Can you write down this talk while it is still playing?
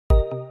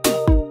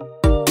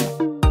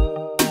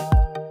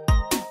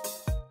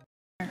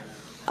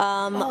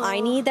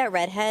I need that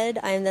redhead.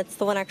 That's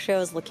the one actually I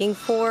was looking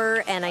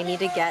for, and I need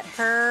to get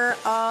her.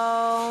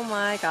 Oh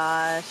my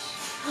gosh.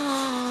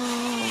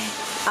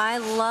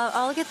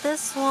 Oh, look at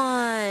this one.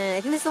 I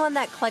think this is the one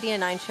that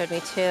Claudia9 showed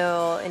me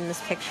too in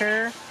this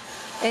picture.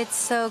 It's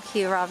so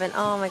cute, Robin.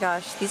 Oh my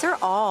gosh. These are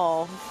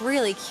all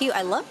really cute.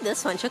 I love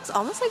this one. She looks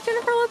almost like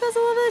Jennifer Lopez a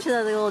little bit. She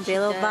has like a little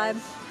J-Lo vibe.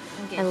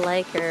 Okay. I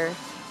like her.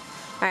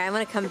 All right, I'm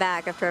going to come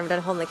back after I'm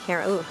done holding the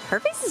camera. Ooh, her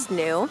face is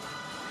new.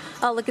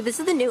 Oh, look, this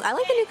is the new. I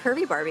like the new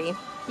curvy Barbie.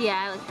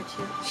 Yeah, I like her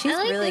too. She's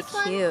like really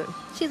cute.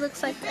 She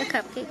looks like a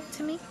cupcake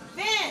to me.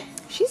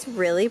 She's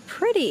really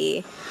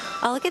pretty.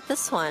 Oh, look at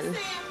this one.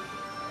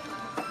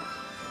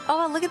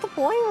 Oh, look at the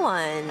boy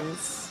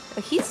ones.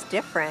 Oh, he's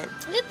different.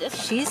 Look at this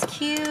one. She's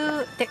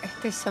cute.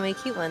 There's so many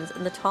cute ones.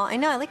 And the tall. I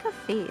know. I like her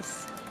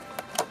face.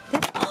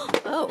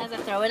 Oh. I'm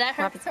gonna throw it at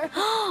her.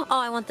 Oh,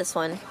 I want this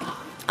one.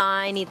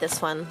 I need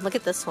this one. Look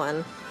at this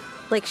one.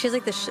 Like she's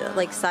like the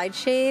side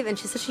shave, and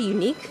she's such a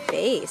unique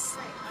face,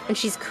 and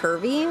she's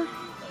curvy.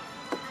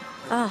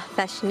 Oh,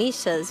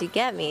 fashionistas, you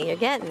get me. You're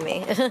getting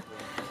me.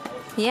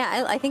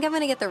 Yeah, I think I'm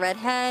gonna get the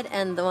redhead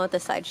and the one with the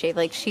side shave.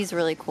 Like she's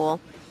really cool.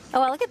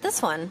 Oh, well, look at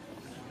this one.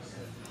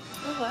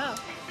 Oh wow.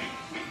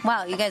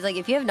 Wow, you guys, like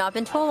if you have not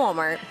been to a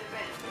Walmart,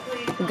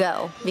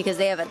 go, because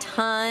they have a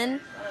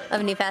ton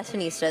of new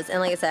fashionistas. And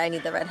like I said, I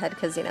need the redhead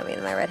because you know me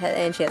and my redhead,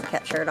 and she has a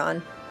cat shirt on.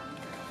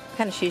 What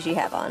kind of shoes you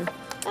have on?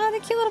 Oh,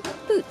 they're cute little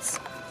boots.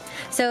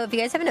 So if you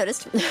guys haven't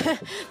noticed, that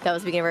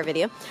was the beginning of our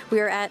video. We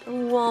are at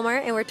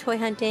Walmart and we're toy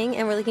hunting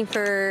and we're looking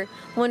for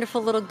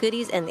wonderful little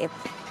goodies, and they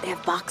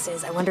have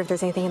boxes. I wonder if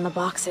there's anything in the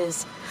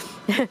boxes.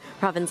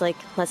 Robin's like,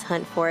 let's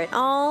hunt for it.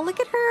 Oh, look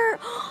at her.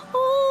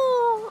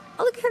 Oh,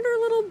 look at her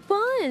little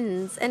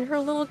buns and her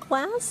little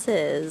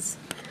glasses.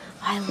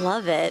 I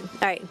love it.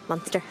 All right,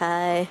 Monster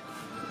High.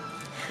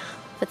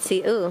 Let's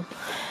see. Ooh,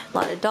 a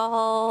lot of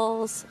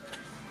dolls.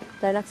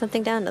 Did I knock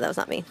something down? No, that was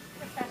not me.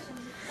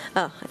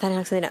 Oh, I thought I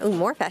knocked something down. Ooh,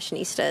 more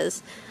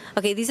fashionistas.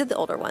 Okay, these are the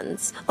older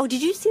ones. Oh,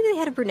 did you see that they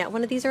had a brunette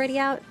one of these already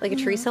out? Like a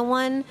Teresa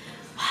one?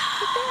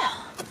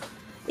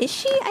 Is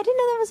she? I didn't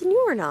know that was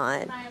new or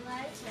not. My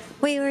life.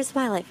 Wait, where's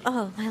My Life?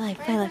 Oh, My Life,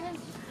 My Life.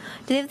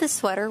 Do they have the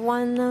sweater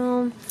one,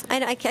 though?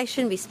 I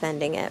shouldn't be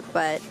spending it,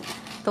 but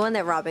the one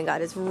that Robin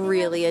got is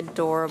really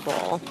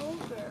adorable.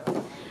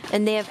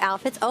 And they have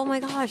outfits. Oh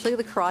my gosh, look at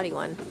the karate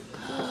one.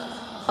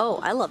 Oh,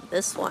 I love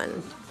this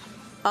one.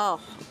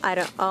 Oh,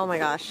 oh my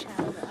gosh.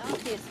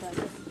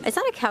 It's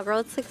not a cowgirl,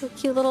 it's like a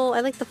cute little, I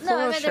like the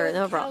floral shirt.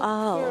 No, bro.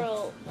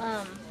 Oh. Do you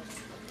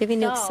have any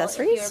new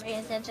accessories? If you were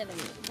paying attention to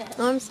me.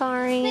 Oh, I'm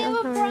sorry. They have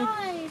a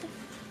bride.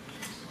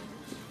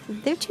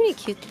 They have too many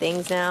cute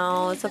things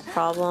now. It's a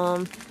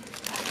problem.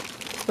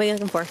 What are you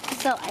looking for? I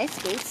sell ice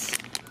skates.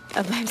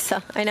 Oh,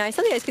 I know. I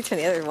saw the ice skates from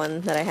the other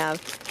one that I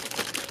have.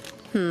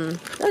 Oh,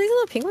 these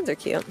little pink ones are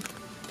cute.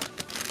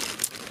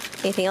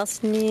 Anything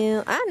else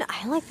new?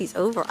 I like these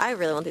I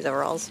really want these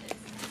overalls.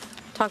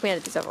 Talk me out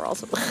of these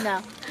overalls.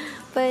 No.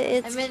 But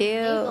it's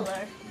cute.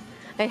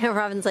 I know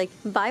Robin's like,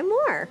 buy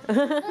more.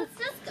 Let's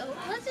just go.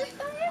 Let's just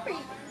buy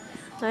everything.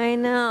 I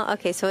know.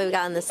 Okay, so what we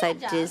got on this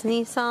side?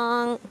 Disney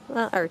songs.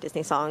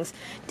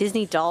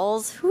 Disney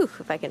dolls. Whew,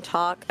 if I can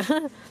talk.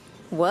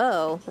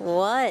 Whoa,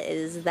 what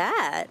is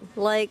that?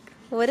 Like,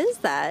 what is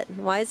that?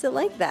 Why is it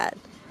like that?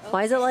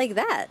 Why is it like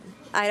that?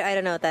 I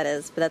don't know what that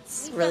is, but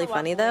that's really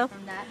funny though.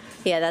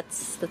 Yeah,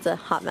 that's a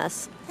hot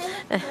mess.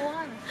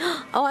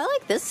 Oh, I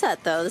like this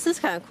set though. This is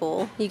kind of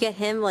cool. You get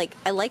him like,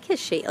 I like his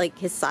shape, like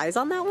his size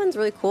on that one's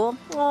really cool.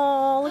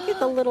 Oh, look at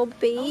the little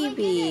baby. Oh my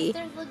goodness,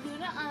 there's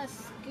Laguna on a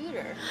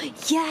scooter.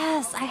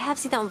 Yes, I have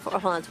seen that one before.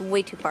 Hold on, it's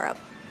way too far up.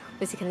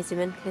 Let me see, can I zoom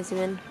in? Can I zoom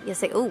in?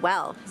 Yes, oh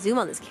wow, zoom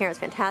on this camera is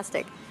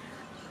fantastic.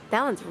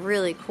 That one's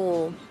really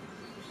cool.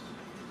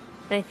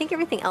 And I think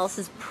everything else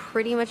has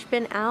pretty much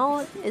been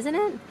out, isn't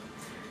it?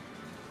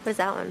 What is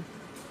that one?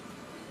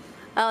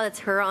 Oh, that's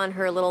her on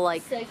her little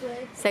like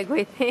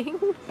Segway thing.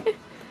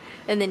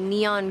 And the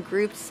neon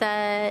group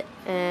set,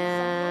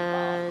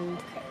 and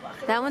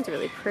that one's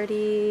really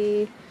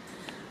pretty.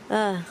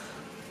 I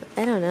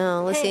don't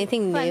know. Let's see,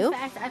 anything new? Fun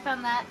fact, I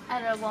found that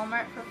at a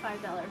Walmart for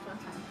 $5 one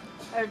time.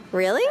 Or,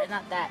 really? Sorry,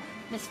 not that.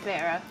 Miss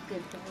Farrah.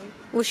 Good thing.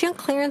 Was she on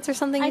clearance or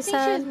something? I think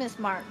she was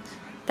mismarked.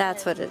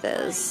 That's what it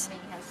is.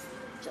 Has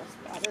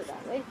just bought her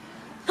that way.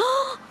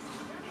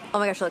 Oh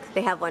my gosh, look,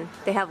 they have one.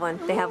 They have one.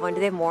 They have one. Do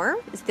they have more?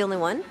 Is it the only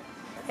one?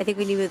 I think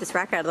we need to move this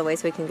rack out of the way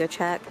so we can go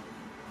check.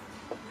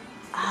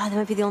 Ah, that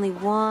might be the only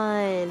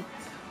one.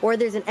 Or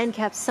there's an end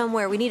cap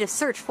somewhere. We need to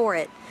search for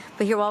it.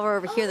 But here, while we're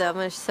over here, though, I'm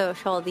going to show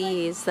all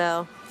these,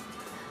 so.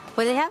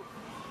 What do they have?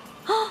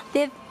 Oh,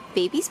 they have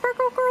baby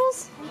sparkle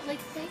girls? Like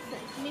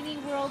playsets. Mini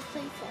world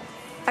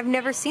playsets. I've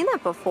never seen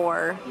that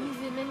before. Can you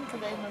zoom in?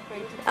 Because I'm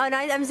afraid to. Oh, no,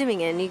 I'm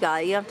zooming in. You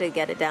got it. You have to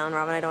get it down,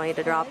 Robin. I don't want you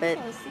to drop it.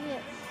 I see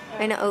it.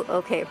 I know. Oh,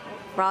 okay.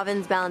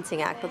 Robin's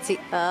balancing act. Let's see.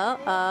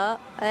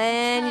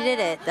 And you did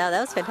it. Oh,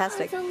 that was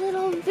fantastic. It's a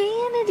little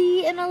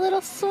vanity and a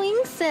little swing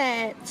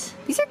set.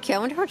 These are cute. I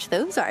wonder how much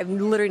those are. I've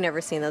literally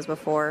never seen those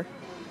before.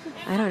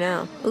 I don't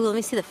know. Ooh, let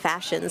me see the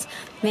fashions.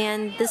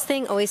 Man, this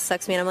thing always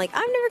sucks me, and I'm like,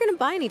 I'm never gonna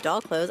buy any doll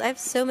clothes. I have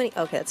so many.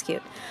 Okay, that's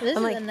cute. This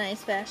I'm is like, a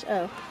nice fashion.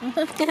 Oh.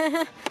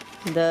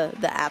 the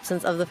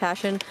absence of the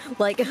fashion.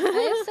 Like I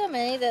have so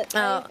many that.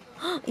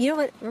 You know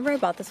what? Remember I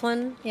bought this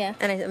one? Yeah.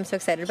 And I'm so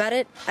excited about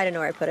it. I don't know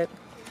where I put it.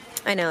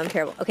 I know, I'm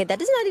terrible. Okay, that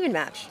does not even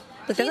match.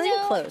 Look, they're not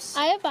even close.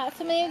 I have bought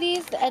so many of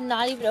these and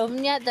not even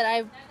opened yet that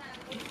I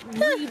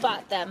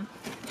re-bought them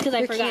because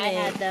I forgot I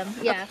had them.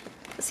 Yeah.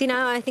 See,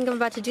 now I think I'm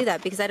about to do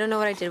that because I don't know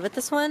what I did with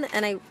this one,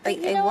 and I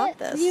want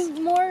this.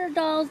 More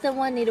dolls than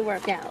one need to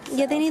work out. So.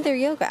 Yeah, they need their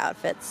yoga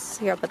outfits.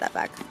 Here, I'll put that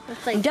back.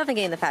 Like, I'm definitely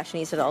getting the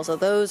fashionista dolls, so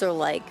those are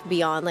like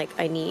beyond like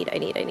I need.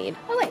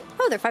 Oh wait.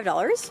 Oh, they're $5?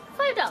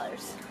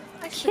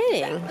 $5.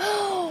 Kidding.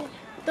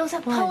 Those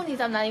have ponies.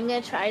 I'm not even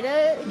gonna try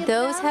to get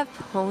Those them. have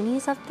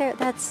ponies up there?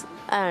 That's,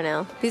 I don't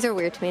know. These are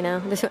weird to me now.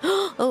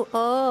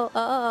 What,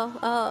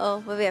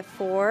 we have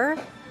 4?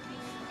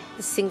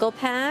 The single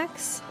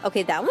packs.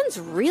 Okay, that one's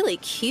really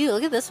cute.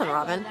 Look at this one,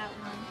 Robin.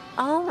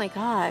 Oh my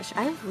gosh.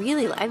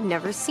 I've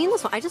never seen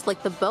this one. I just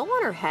like the bow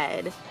on her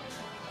head.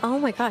 Oh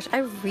my gosh. I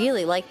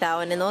really like that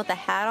one. And with the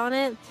hat on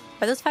it.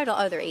 Are those $5?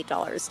 Oh, they're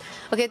 $8.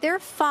 Okay, if they're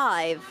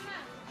 5,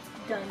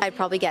 I'd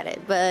probably get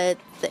it. But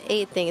the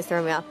 8 thing is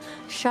throwing me off.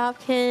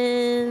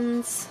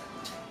 Shopkins.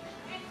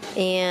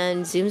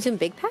 And Zoom Zoom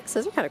Big Packs.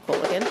 Those are kind of cool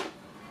looking.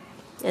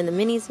 And the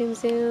mini Zoom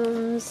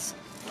Zooms.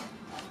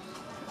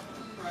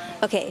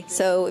 Okay,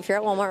 so if you're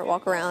at Walmart,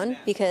 walk around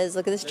because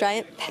look at this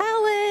giant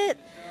palette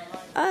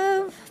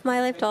of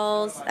My Life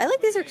dolls. I like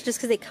these are just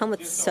because they come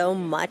with so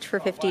much for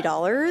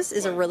 $50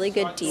 is a really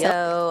good deal.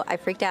 So I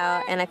freaked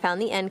out and I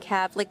found the end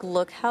cap. Like,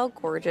 look how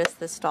gorgeous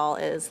this doll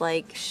is.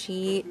 Like,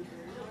 she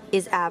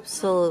is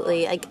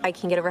absolutely, I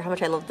can't get over how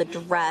much I love the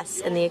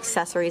dress and the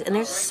accessories. And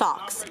there's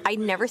socks. I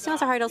never seen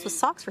Sahara dolls with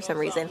socks for some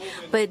reason.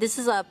 But this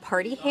is a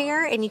party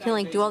hair and you can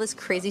like do all this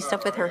crazy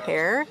stuff with her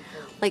hair.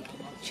 Like,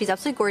 she's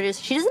absolutely gorgeous.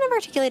 She doesn't have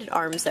articulated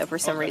arms, though, for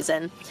some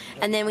reason.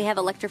 And then we have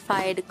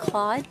electrified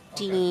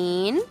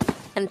Claudine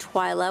and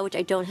Twyla, which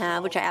I don't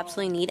have, which I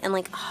absolutely need. And,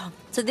 like, oh,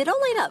 so they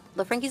don't light up.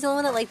 The Frankie's the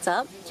only one that lights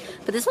up.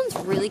 But this one's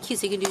really cute,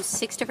 so you can do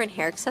 6 different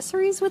hair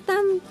accessories with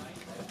them.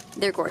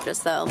 They're gorgeous,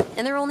 though.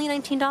 And they're only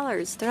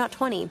 $19. They're not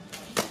 $20.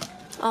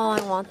 Oh,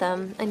 I want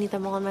them. I need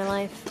them all in my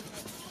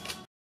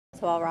life.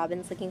 So while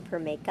Robin's looking for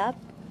makeup,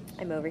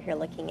 I'm over here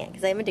looking at,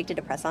 because I'm addicted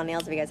to press-on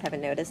nails, if you guys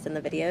haven't noticed in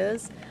the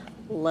videos.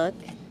 Look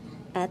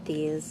at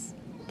these.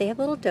 They have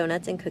little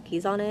donuts and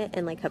cookies on it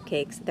and like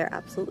cupcakes. They're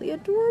absolutely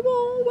adorable.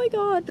 Oh my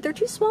god. But they're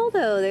too small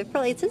though. They're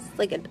probably, it says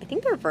like, I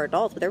think they're for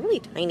adults, but they're really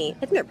tiny. I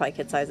think they're probably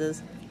kid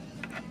sizes.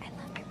 I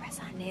love my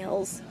press-on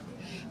nails.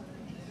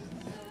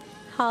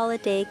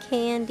 Holiday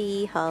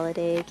candy,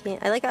 holiday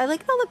candy. I like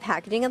all the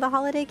packaging of the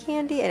holiday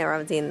candy. I know I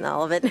haven't seen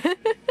all of it.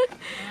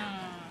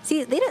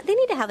 See, they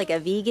need to have like a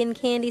vegan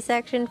candy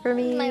section for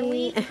me. My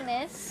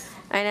weakness.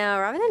 I know,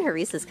 Robin and her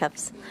Reese's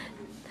Cups.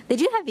 They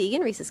do have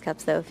vegan Reese's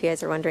Cups, though, if you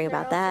guys are wondering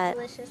about that.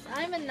 Delicious.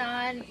 I'm a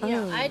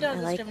I don't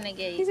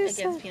discriminate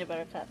against peanut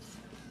butter cups.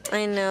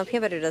 I know,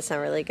 peanut butter does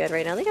sound really good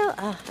right now. Like,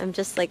 I'm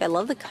just like, I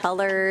love the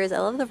colors, I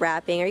love the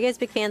wrapping. Are you guys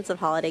big fans of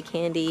holiday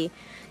candy?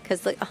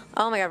 Because, like,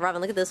 oh my god,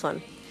 Robin, look at this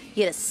one.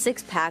 You get a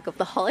 6-pack of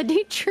the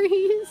holiday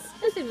trees.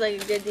 That seems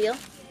like a good deal.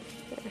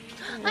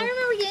 I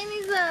remember getting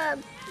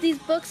these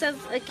books as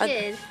a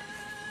kid.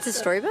 It's a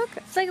storybook?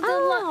 It's like the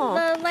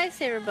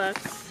Lifesaver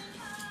books.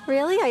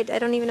 Really? I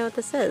don't even know what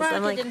this is. Veronica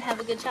I'm like, didn't have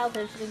a good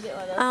childhood. She didn't get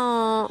one of those.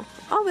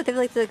 Oh, but they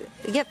like you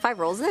get 5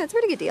 rolls in there. It's a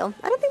pretty good deal.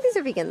 I don't think these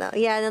are vegan though.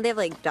 Yeah, and then they have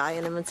like dye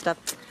in them and stuff.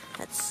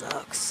 That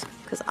sucks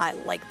because I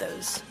like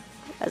those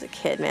as a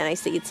kid. Man, I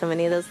used to eat so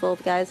many of those little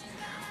guys.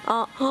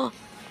 Giant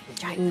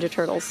Ninja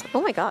Turtles.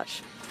 Oh my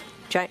gosh,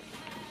 giant.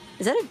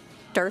 Is that a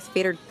Darth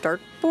Vader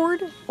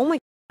dartboard? Oh my.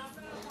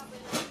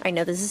 I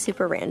know this is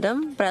super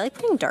random, but I like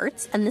playing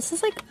darts, and this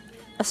is like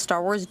a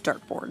Star Wars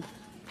dartboard.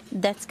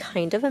 That's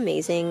kind of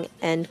amazing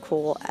and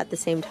cool at the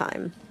same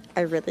time. I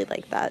really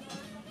like that.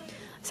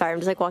 Sorry, I'm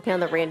just like walking on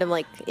the random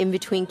like in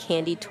between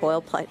candy toy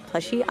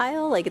plushie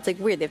aisle. Like it's like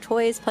weird. They have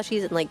toys,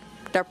 plushies, and like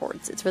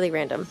dartboards. It's really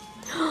random.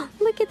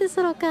 Look at this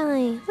little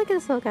guy. Look at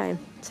this little guy.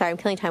 Sorry, I'm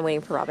killing time waiting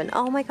for Robin.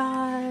 Oh my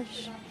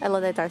gosh. I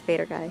love that Darth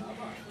Vader guy.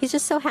 He's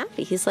just so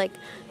happy. He's like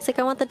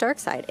I want the dark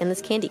side and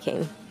this candy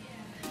cane.